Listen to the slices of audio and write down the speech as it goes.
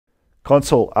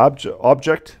Console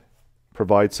object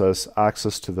provides us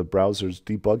access to the browser's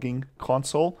debugging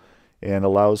console and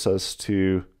allows us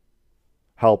to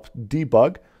help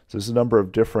debug. So there's a number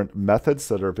of different methods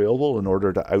that are available in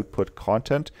order to output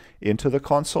content into the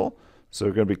console. So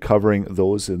we're going to be covering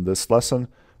those in this lesson.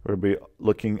 We're going to be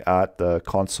looking at the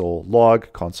console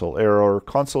log, console error,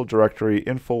 console directory,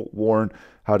 info warn,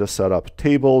 how to set up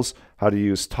tables, how to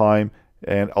use time,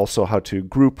 and also how to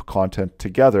group content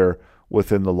together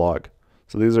within the log.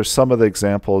 So these are some of the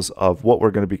examples of what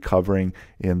we're going to be covering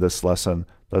in this lesson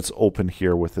that's open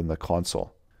here within the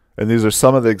console. And these are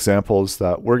some of the examples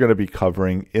that we're going to be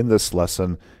covering in this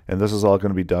lesson, and this is all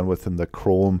going to be done within the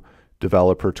Chrome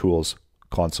Developer Tools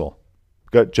console.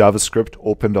 We've got JavaScript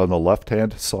opened on the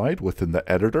left-hand side within the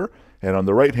editor, and on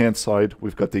the right-hand side,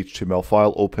 we've got the HTML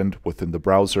file opened within the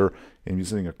browser. I'm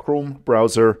using a Chrome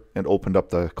browser and opened up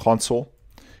the console.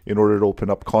 In order to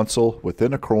open up console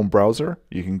within a Chrome browser,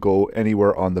 you can go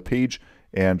anywhere on the page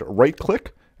and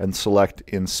right-click and select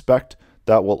Inspect.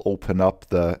 That will open up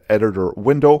the editor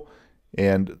window,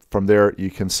 and from there you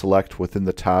can select within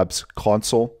the tabs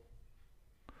console,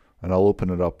 and I'll open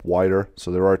it up wider.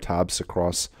 So there are tabs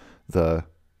across the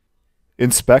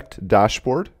Inspect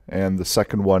dashboard, and the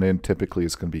second one in typically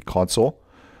is going to be console.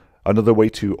 Another way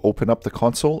to open up the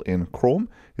console in Chrome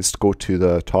is to go to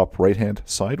the top right hand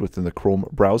side within the Chrome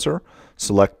browser,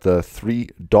 select the three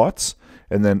dots,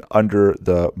 and then under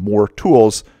the More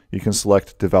Tools you can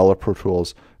select Developer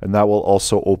Tools, and that will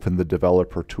also open the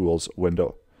Developer Tools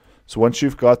window. So once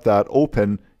you've got that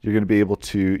open, you're going to be able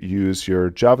to use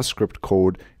your JavaScript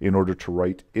code in order to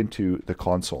write into the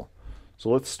console.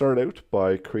 So let's start out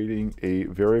by creating a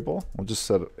variable. We'll just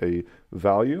set a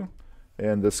value,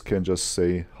 and this can just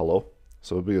say hello.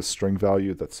 So it'll be a string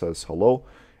value that says hello.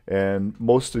 And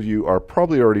most of you are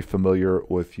probably already familiar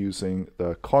with using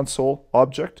the console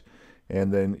object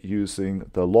and then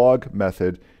using the log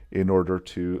method in order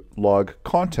to log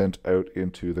content out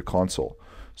into the console.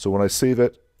 So when I save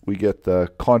it, we get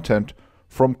the content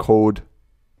from code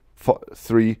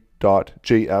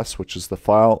 3.js, which is the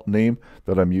file name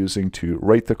that I'm using to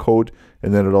write the code.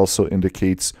 And then it also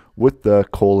indicates with the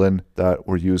colon that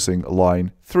we're using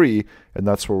line 3, and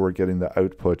that's where we're getting the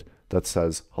output that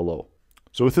says hello.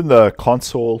 So within the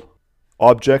console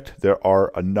object, there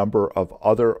are a number of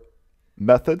other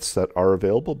methods that are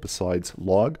available besides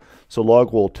log. So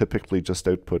log will typically just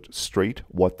output straight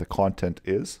what the content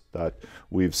is that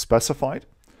we've specified.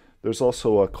 There's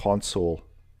also a console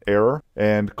error,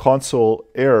 and console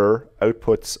error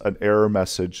outputs an error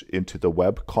message into the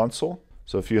web console.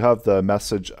 So if you have the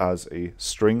message as a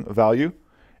string value,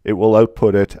 it will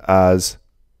output it as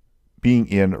being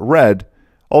in red,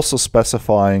 also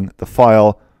specifying the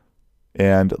file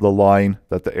and the line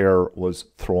that the error was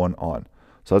thrown on.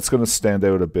 So that's going to stand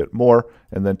out a bit more,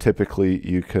 and then typically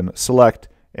you can select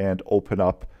and open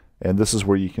up, and this is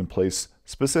where you can place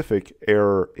specific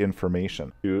error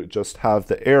information. You just have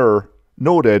the error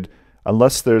noted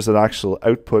unless there's an actual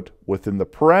output within the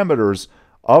parameters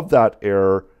of that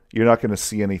error. You're not going to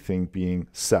see anything being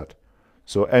set.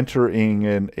 So entering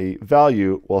in a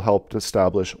value will help to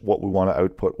establish what we want to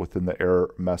output within the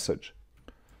error message.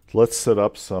 So let's set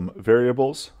up some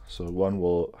variables. So one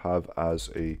will have as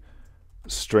a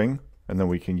string, and then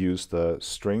we can use the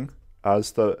string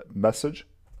as the message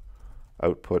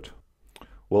output.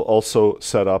 We'll also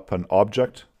set up an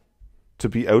object to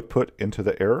be output into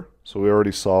the error. So we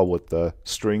already saw what the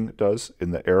string does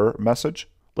in the error message.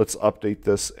 Let's update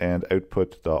this and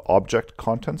output the object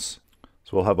contents.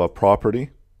 So we'll have a property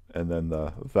and then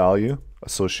the value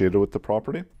associated with the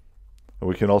property. And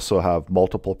we can also have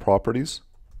multiple properties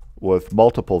with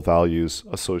multiple values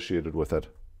associated with it.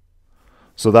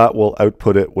 So that will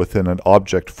output it within an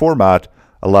object format,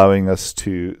 allowing us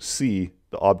to see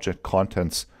the object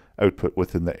contents output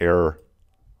within the error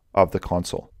of the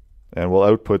console. And we'll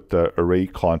output the array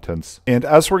contents. And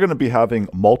as we're going to be having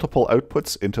multiple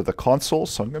outputs into the console,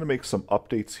 so I'm going to make some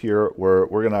updates here where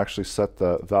we're going to actually set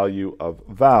the value of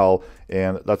val,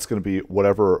 and that's going to be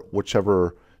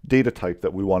whichever data type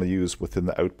that we want to use within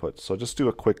the output. So just do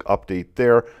a quick update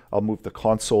there. I'll move the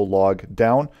console log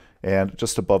down and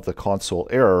just above the console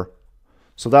error.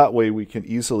 So that way we can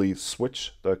easily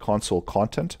switch the console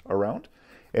content around.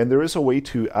 And there is a way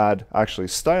to add actually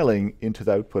styling into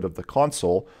the output of the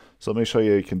console. So let me show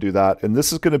you how you can do that. And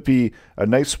this is going to be a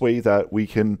nice way that we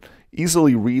can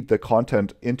easily read the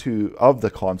content of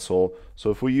the console.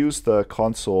 So if we use the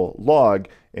console log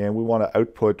and we want to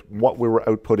output what we were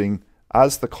outputting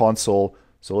as the console,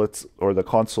 or the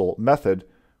console method,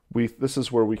 this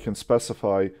is where we can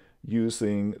specify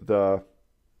using the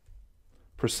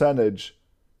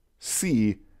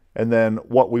 %C and then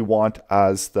what we want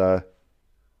as the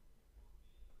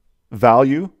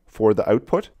value for the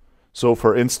output. So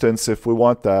for instance, if we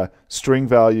want the string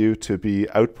value to be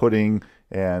outputting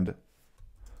and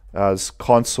as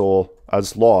console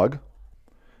as log,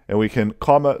 and we can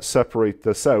comma separate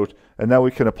this out, and now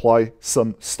we can apply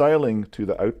some styling to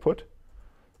the output.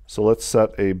 So let's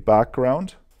set a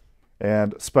background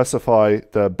and specify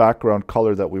the background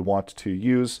color that we want to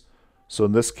use. So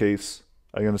in this case,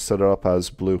 I'm going to set it up as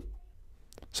blue.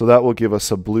 So that will give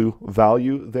us a blue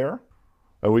value there.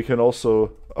 And we can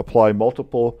also apply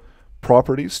multiple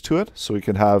properties to it. So we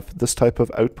can have this type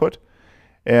of output.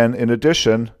 And in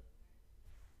addition,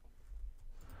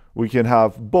 we can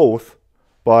have both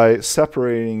by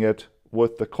separating it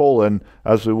with the colon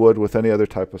as we would with any other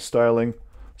type of styling.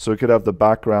 So we could have the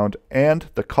background and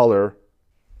the color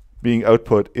being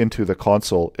output into the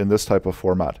console in this type of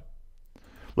format.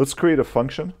 Let's create a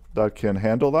function that can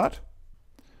handle that.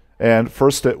 And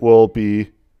first it will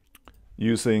be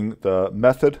using the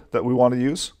method that we want to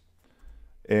use.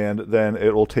 And then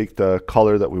it will take the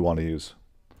color that we want to use.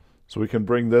 So we can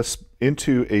bring this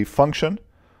into a function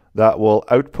that will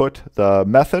output the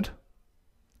method.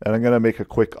 And I'm going to make a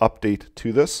quick update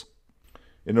to this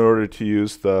in order to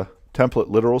use the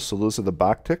template literals. So those are the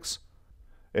backticks.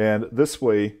 And this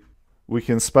way we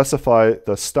can specify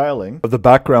the styling of the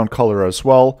background color as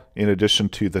well, in addition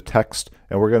to the text.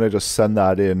 And we're going to just send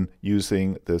that in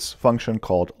using this function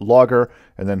called logger.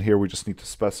 And then here we just need to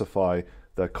specify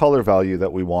the color value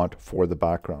that we want for the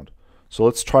background. So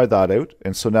let's try that out.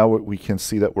 And so now we can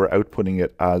see that we're outputting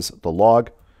it as the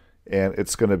log, and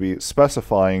it's going to be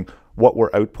specifying what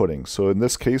we're outputting. So in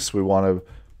this case, we want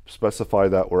to specify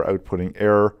that we're outputting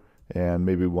error, and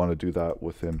maybe we want to do that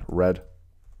within red.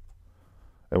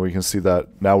 And we can see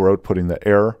that now we're outputting the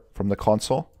error from the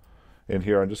console. And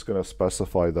here I'm just going to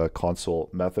specify the console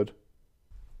method.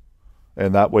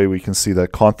 And that way we can see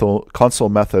that console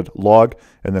method log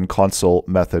and then console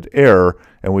method error,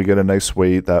 and we get a nice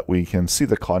way that we can see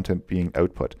the content being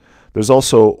output. There's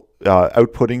also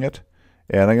outputting it.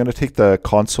 And I'm going to take the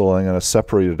console and I'm going to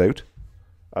separate it out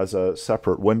as a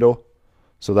separate window.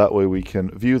 So that way we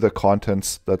can view the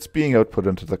contents that's being output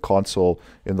into the console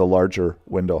in the larger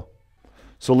window.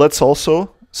 So let's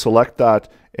also select that,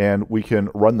 and we can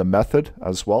run the method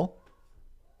as well.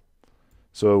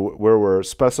 So where we're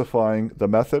specifying the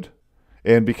method,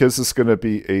 and because it's going to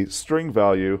be a string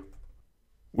value,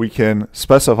 we can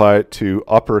specify it to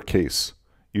uppercase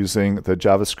using the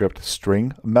JavaScript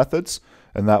string methods.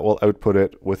 And that will output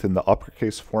it within the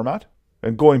uppercase format.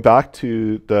 And going back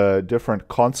to the different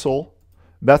console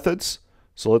methods,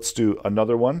 so let's do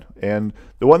another one. And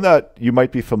the one that you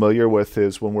might be familiar with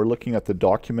is when we're looking at the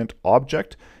document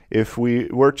object. If we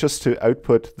were just to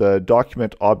output the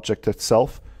document object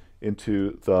itself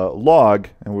into the log,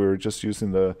 and we were just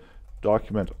using the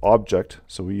document object,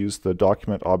 so we use the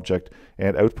document object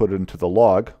and output it into the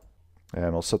log, and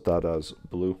I'll set that as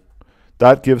blue.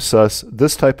 That gives us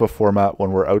this type of format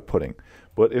when we're outputting.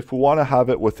 But if we want to have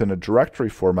it within a directory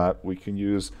format, we can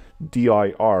use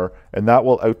dir, and that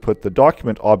will output the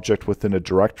document object within a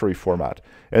directory format.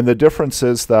 And the difference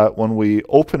is that when we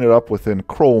open it up within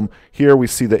Chrome, here we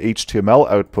see the HTML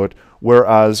output,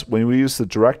 whereas when we use the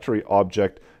directory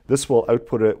object, this will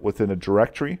output it within a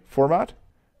directory format,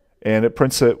 and it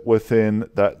prints it within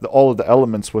all of the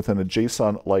elements within a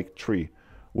JSON-like tree,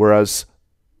 whereas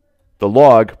the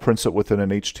log prints it within an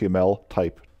HTML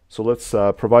type. So let's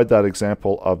provide that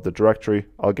example of the directory.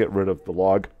 I'll get rid of the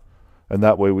log, and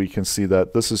that way we can see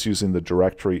that this is using the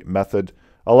directory method.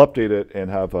 I'll update it and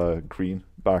have a green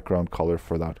background color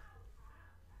for that.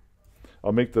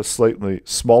 I'll make this slightly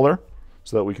smaller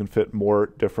so that we can fit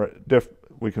more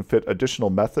we can fit additional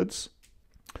methods.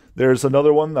 There's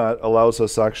another one that allows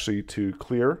us actually to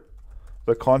clear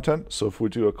the content. So if we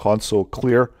do a console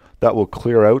clear, that will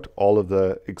clear out all of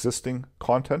the existing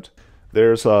content.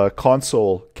 There's a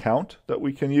console count that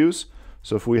we can use.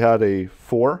 So if we had a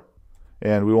 4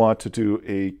 and we want to do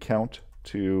a count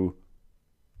to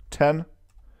 10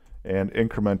 and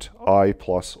increment I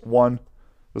plus 1,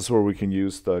 this is where we can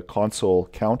use the console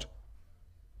count.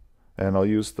 And I'll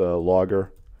use the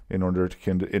logger in order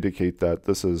to indicate that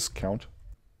this is count,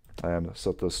 and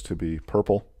set this to be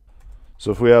purple.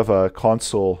 So if we have a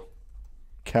console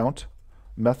count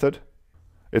method,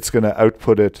 it's going to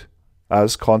output it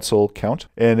as console count,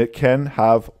 and it can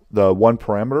have the one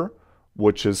parameter,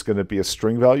 which is going to be a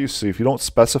string value. So if you don't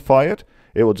specify it,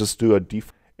 it will just do a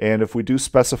default. And if we do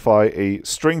specify a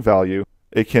string value,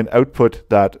 it can output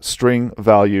that string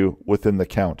value within the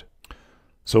count.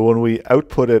 So when we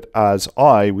output it as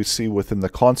I, we see within the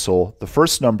console, the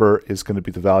first number is going to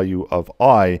be the value of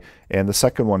I, and the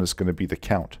second one is going to be the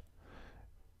count.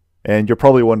 And you're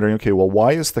probably wondering, okay, well,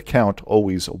 why is the count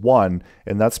always 1?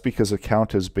 And that's because the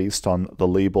count is based on the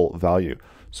label value.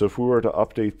 So if we were to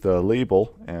update the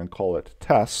label and call it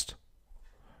test,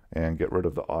 and get rid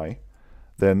of the I,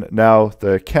 then now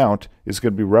the count is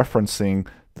going to be referencing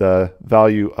the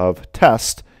value of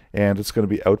test, and it's going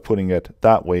to be outputting it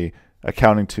that way,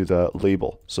 accounting to the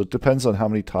label. So it depends on how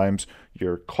many times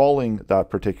you're calling that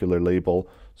particular label.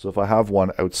 So if I have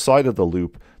one outside of the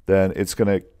loop, then it's going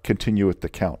to continue with the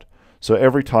count. So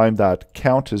every time that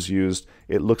count is used,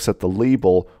 it looks at the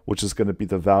label, which is going to be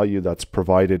the value that's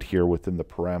provided here within the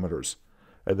parameters.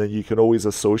 And then you can always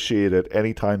associate it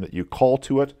anytime that you call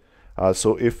to it.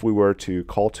 So if we were to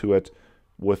call to it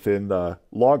within the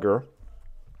logger,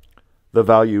 the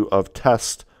value of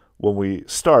test when we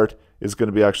start is going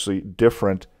to be actually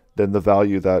different than the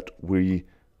value that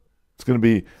it's going to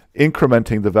be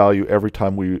incrementing the value every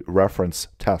time we reference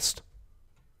test.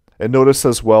 And notice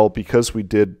as well, because we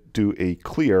did do a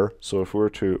clear, so if we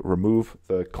were to remove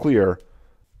the clear,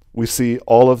 we see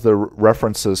all of the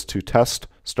references to test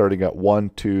starting at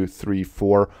 1, 2, 3,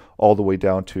 4, all the way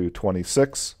down to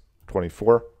 26,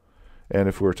 24. And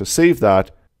if we were to save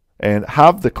that and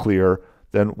have the clear,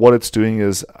 then what it's doing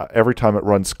is every time it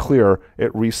runs clear,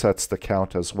 it resets the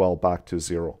count as well back to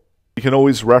 0. You can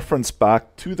always reference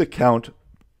back to the count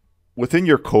within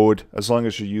your code as long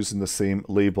as you're using the same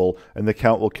label, and the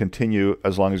count will continue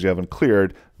as long as you haven't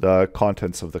cleared the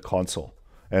contents of the console.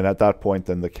 And at that point,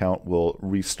 then the count will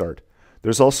restart.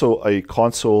 There's also a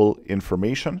console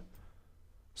information.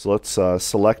 So let's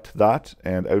select that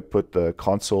and output the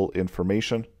console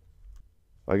information.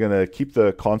 I'm going to keep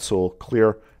the console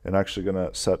clear and actually going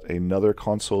to set another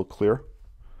console clear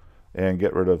and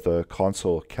get rid of the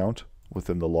console count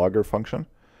within the logger function.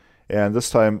 And this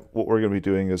time what we're going to be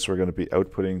doing is we're going to be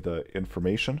outputting the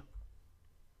information.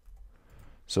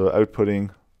 So outputting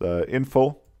the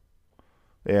info,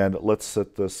 and let's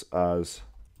set this as,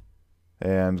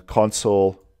 and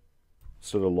console,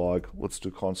 instead of log, let's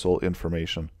do console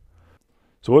information.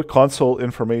 So what console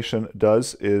information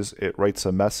does is it writes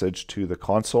a message to the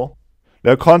console.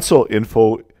 Now console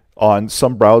info on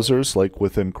some browsers, like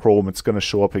within Chrome, it's going to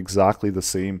show up exactly the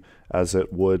same as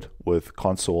it would with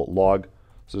console log.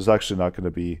 So there's actually not going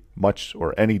to be much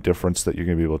or any difference that you're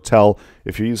going to be able to tell.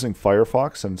 If you're using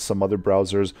Firefox, and some other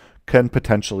browsers can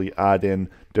potentially add in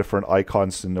different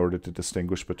icons in order to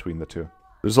distinguish between the two.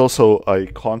 There's also a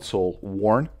console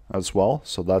warn as well.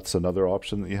 So that's another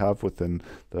option that you have within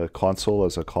the console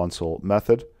as a console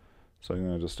method. So I'm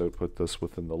going to just output this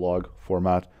within the log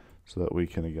format so that we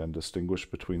can again distinguish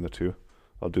between the two.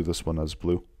 I'll do this one as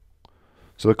blue.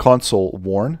 So the console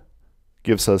warn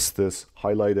gives us this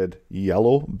highlighted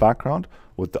yellow background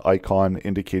with the icon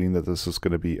indicating that this is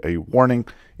going to be a warning.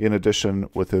 In addition,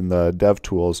 within the dev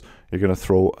tools, you're going to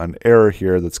throw an error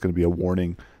here that's going to be a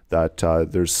warning that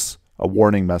there's a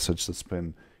warning message that's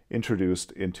been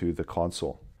introduced into the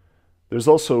console. There's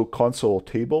also console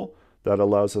table that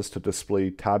allows us to display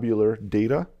tabular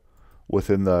data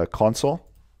within the console.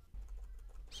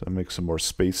 So make some more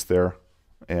space there.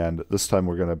 And this time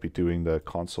we're going to be doing the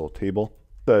console table.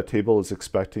 The table is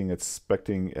expecting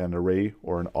an array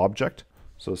or an object.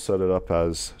 So set it up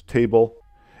as table.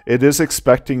 It is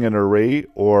expecting an array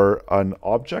or an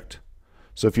object.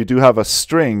 So if you do have a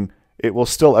string, it will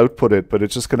still output it, but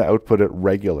it's just going to output it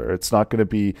regular. It's not going to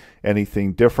be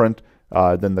anything different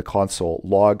than the console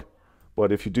log.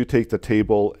 But if you do take the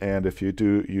table and if you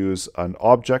do use an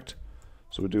object,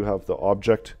 so we do have the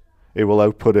object, it will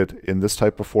output it in this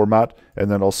type of format, and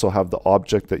then also have the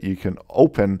object that you can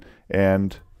open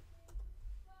and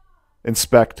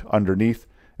inspect underneath.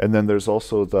 And then there's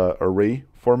also the array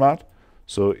format.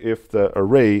 So if the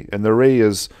array, and the array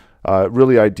is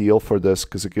really ideal for this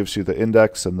because it gives you the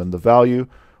index and then the value,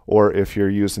 or if you're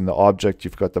using the object,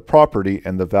 you've got the property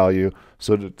and the value.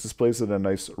 So it displays it in a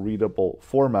nice readable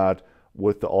format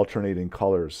with the alternating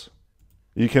colors.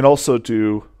 You can also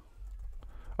do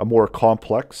a more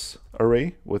complex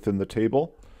array within the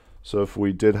table. So if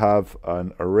we did have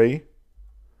an array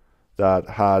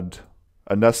that had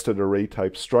a nested array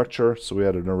type structure, so we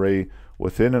had an array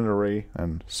within an array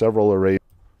and several arrays,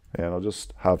 and I'll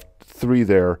just have 3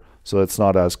 there so it's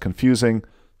not as confusing.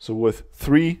 So with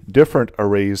 3 different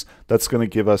arrays, that's going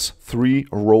to give us 3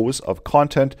 rows of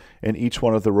content, and each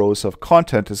one of the rows of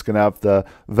content is going to have the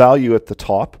value at the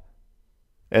top,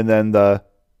 and then the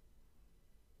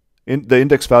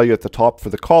index value at the top for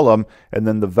the column, and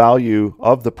then the value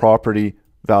of the property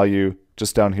value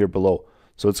just down here below.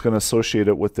 So it's going to associate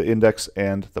it with the index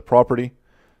and the property.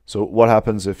 So what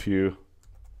happens if you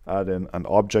add in an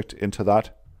object into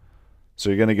that? So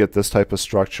you're going to get this type of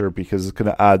structure because it's going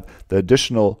to add the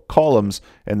additional columns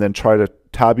and then try to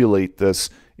tabulate this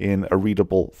in a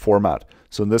readable format.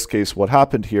 So in this case, what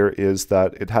happened here is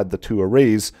that it had the two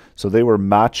arrays, so they were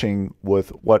matching with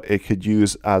what it could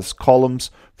use as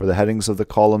columns for the headings of the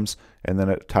columns, and then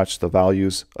it attached the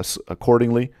values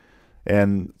accordingly.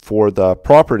 And for the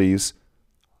properties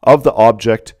of the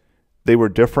object, they were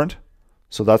different.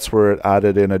 So that's where it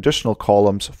added in additional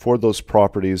columns for those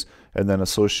properties and then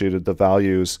associated the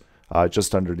values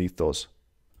just underneath those.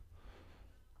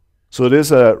 So it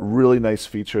is a really nice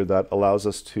feature that allows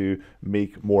us to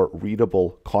make more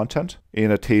readable content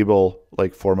in a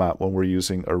table-like format when we're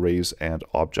using arrays and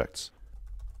objects.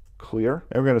 Clear.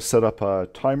 And we're going to set up a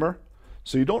timer.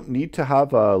 So you don't need to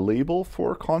have a label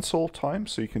for console time.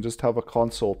 So you can just have a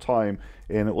console time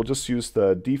and it will just use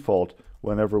the default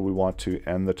whenever we want to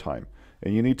end the time.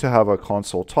 And you need to have a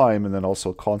console time and then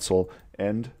also console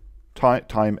end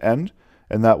time end.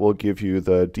 And that will give you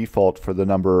the default for the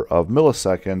number of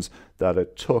milliseconds that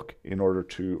it took in order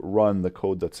to run the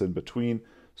code that's in between.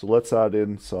 So let's add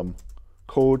in some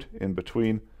code in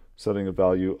between, setting a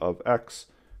value of x,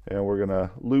 and we're going to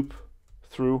loop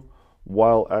through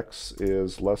while x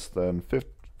is less than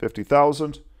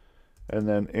 50,000, and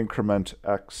then increment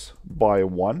x by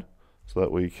 1 so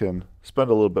that we can spend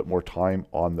a little bit more time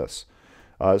on this.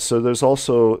 So there's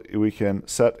also, we can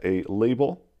set a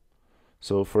label.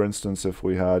 So for instance, if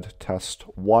we had test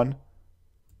 1,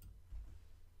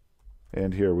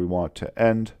 and here we want to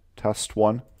end test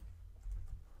 1,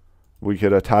 we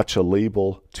could attach a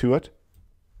label to it.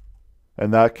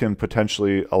 And that can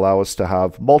potentially allow us to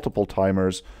have multiple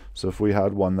timers. So if we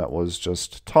had one that was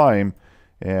just time,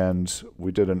 and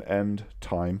we did an end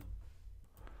time,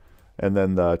 and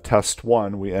then the test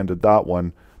 1, we ended that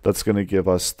one, that's going to give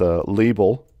us the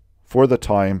label for the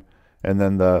time, and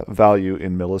then the value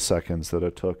in milliseconds that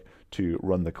it took to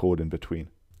run the code in between.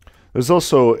 There's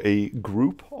also a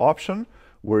group option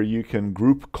where you can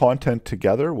group content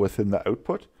together within the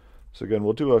output. So again,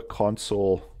 we'll do a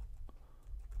console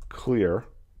clear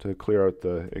to clear out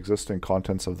the existing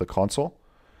contents of the console.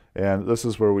 And this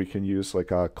is where we can use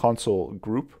like a console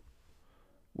group,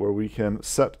 where we can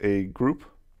set a group.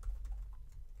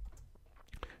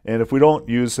 And if we don't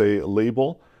use a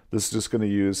label, this is just going to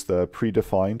use the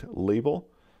predefined label.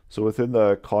 So within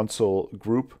the console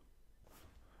group,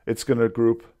 it's going to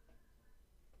group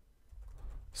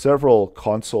several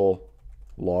console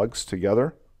logs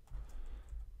together.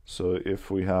 So if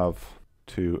we have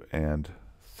 2 and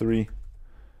 3,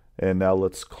 and now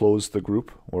let's close the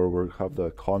group where we have the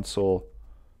console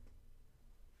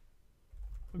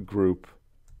group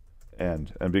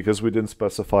end. And because we didn't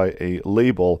specify a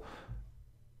label,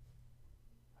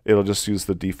 it'll just use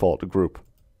the default group.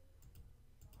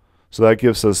 So that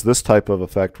gives us this type of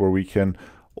effect where we can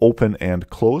open and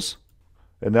close.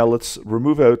 And now let's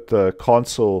remove out the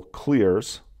console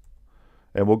clears,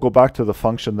 and we'll go back to the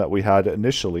function that we had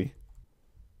initially,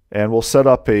 and we'll set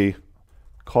up a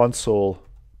console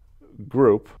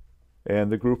group,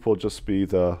 and the group will just be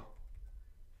the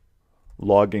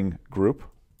logging group.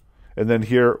 And then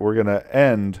here we're going to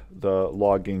end the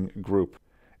logging group.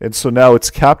 And so now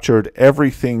it's captured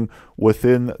everything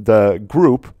within the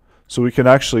group, so we can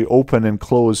actually open and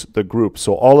close the group.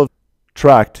 So all of it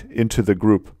tracked into the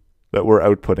group that we're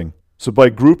outputting. So by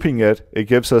grouping it, it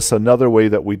gives us another way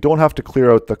that we don't have to clear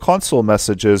out the console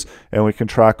messages, and we can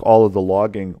track all of the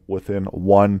logging within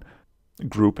one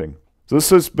grouping. So this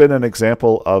has been an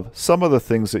example of some of the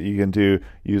things that you can do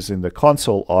using the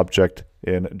console object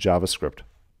in JavaScript.